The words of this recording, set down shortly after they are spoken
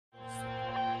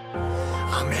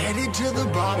I'm headed to the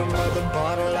bottom of the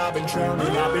bottle. I've been drowning,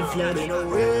 I've been floating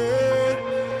away.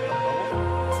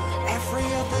 Every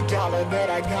other dollar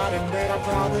that I got in bed, I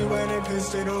probably went and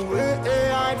pissed it away.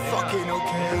 I ain't fucking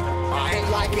okay, I ain't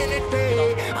liking it,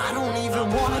 babe. I don't even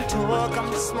wanna talk,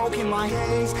 I'm just smoking my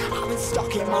haze. I've been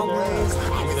stuck in my ways,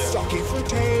 I've been stuck in for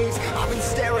days. I've been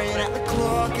staring at the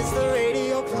clock as the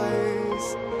radio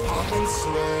plays. I'm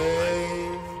enslaved.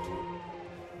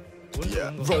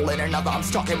 Yeah. Rolling another, I'm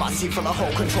stuck in my seat for the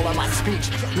whole control of my speech.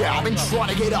 Yeah, I've been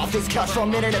trying to get off this couch for a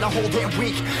minute and a whole damn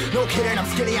week. No kidding, I'm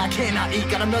skinny, I cannot eat.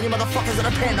 Got a million motherfuckers that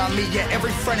depend on me. Yeah,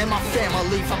 every friend in my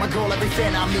family. From a girl, every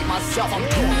fan I meet myself. I'm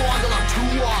too on till I'm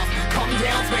too off. Come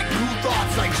down to make new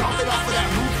thoughts, like jumping off of that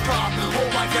rooftop.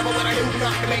 Whole life ever when I do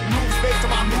nothing to make moves based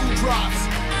on my mood drops.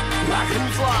 Like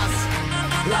who's lost?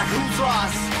 Like who's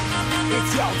lost?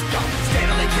 It's yo,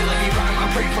 steadily killing me, running my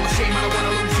brain full of shame. I don't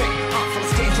wanna lose it. Full of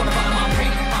stage, trying to find my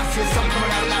pain. I see the sun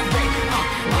coming out of that rain.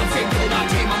 I'm tame, really not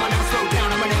tame. I'ma never slow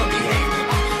down, I'ma never behave.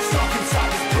 Stuck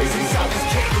inside this prison, inside this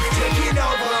cage, it's taking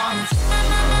over.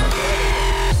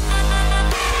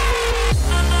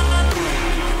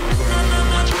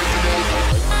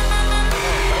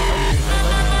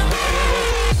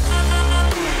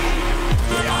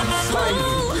 Yeah, I'm a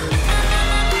slave.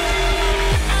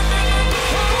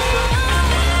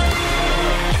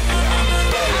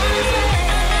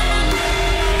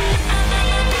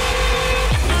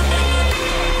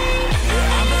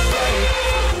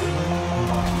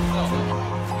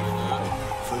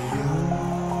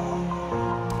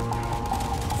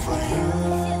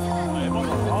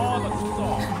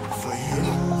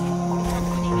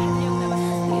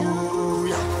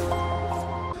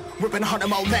 Ripping harder,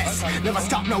 more less. Never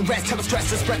stop, no rest. Till the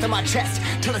stress is breath in my chest.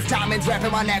 Till it's diamonds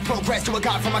wrapping my neck. Progress to a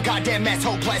god from a goddamn mess.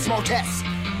 Hopeless, more tests.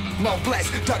 More blessed.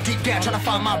 Dug deep down, trying to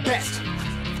find my best.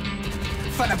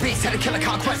 Find a beast, had to kill a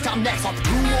conquest. I'm next. I'm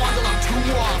too on till I'm too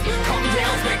off. Come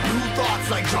down, make new thoughts.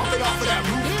 Like jumping off of that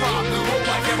rooftop. Whole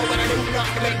life ever when I do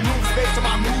nothing to make moves based on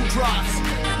my mood drops.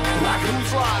 Like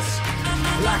who's lost?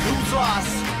 Like who's lost?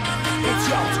 It's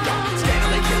yo.